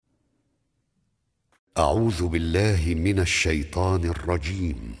أعوذ بالله من الشيطان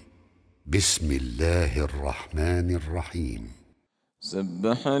الرجيم. بسم الله الرحمن الرحيم.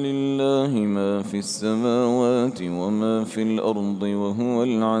 سبح لله ما في السماوات وما في الأرض وهو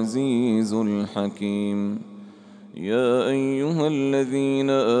العزيز الحكيم. يا أيها الذين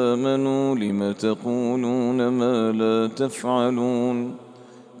آمنوا لم تقولون ما لا تفعلون؟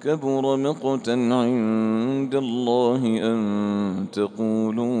 كبر مقتا عند الله أن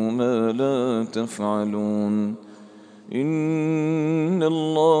تقولوا ما لا تفعلون. إن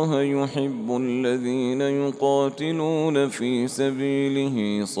الله يحب الذين يقاتلون في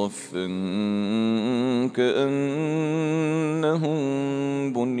سبيله صفا كأنهم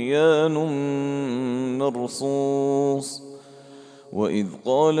بنيان مرصوص. وإذ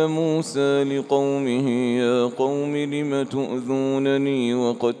قال موسى لقومه يا قوم لم تؤذونني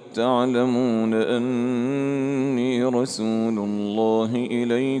وقد تعلمون أني رسول الله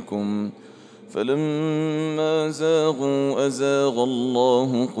إليكم فلما زاغوا أزاغ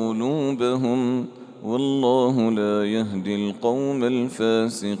الله قلوبهم والله لا يهدي القوم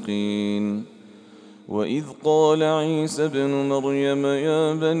الفاسقين. وإذ قال عيسى ابن مريم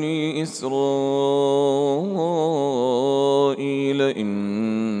يا بني إسرائيل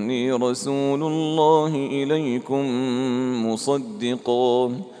إني رسول الله إليكم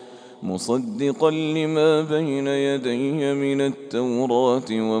مصدقا لما بين يدي من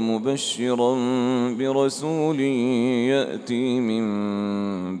التوراة ومبشرا برسول يأتي من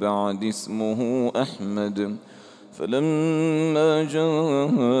بعد اسمه أحمد. فلما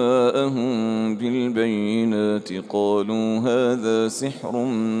جاءهم بالبينات قالوا هذا سحر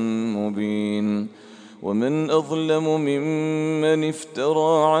مبين. ومن أظلم ممن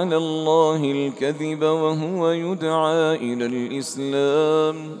افترى على الله الكذب وهو يدعى إلى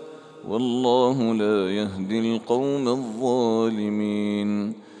الإسلام والله لا يهدي القوم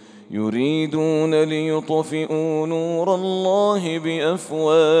الظالمين. يريدون ليطفئوا نور الله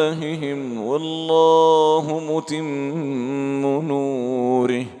بأفواههم والله متم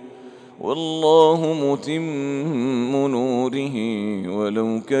نوره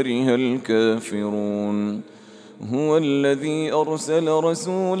ولو كره الكافرون. هو الذي أرسل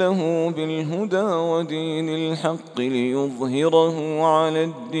رسوله بالهدى ودين الحق ليظهره على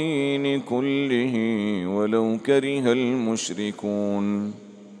الدين كله ولو كره المشركون.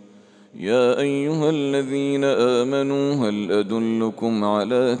 يا أيها الذين آمنوا هل أدلكم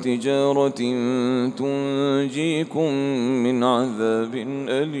على تجارة تنجيكم من عذاب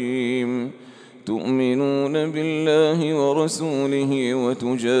أليم؟ تؤمنون بالله ورسوله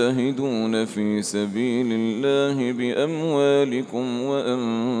وتجاهدون في سبيل الله بأموالكم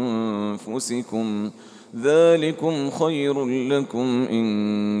وأنفسكم ذلكم خير لكم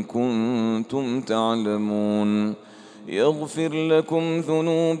إن كنتم تعلمون. يغفر لكم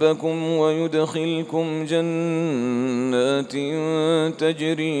ذنوبكم ويدخلكم جنات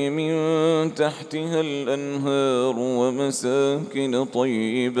تجري من تحتها الأنهار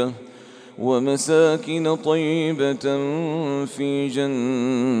ومساكن طيبة في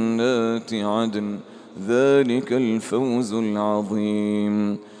جنات عدن ذلك الفوز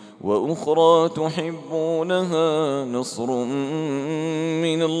العظيم. وأخرى تحبونها نصر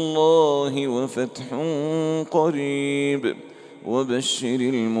من الله وفتح قريب وبشر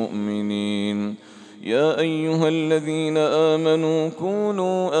المؤمنين. يا أيها الذين آمنوا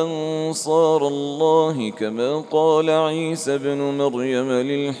كونوا أنصار الله كما قال عيسى ابن مريم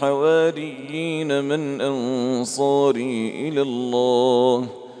للحواريين من أنصاري إلى الله؟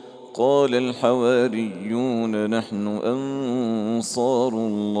 قال الحواريون نحن أنصار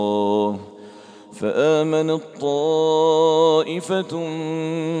الله. فآمنت طائفة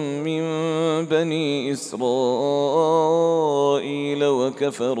من بني إسرائيل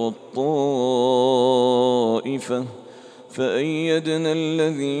وكفرت طائفة فأيدنا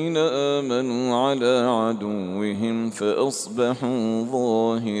الذين آمنوا على عدوهم فأصبحوا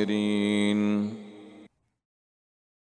ظاهرين.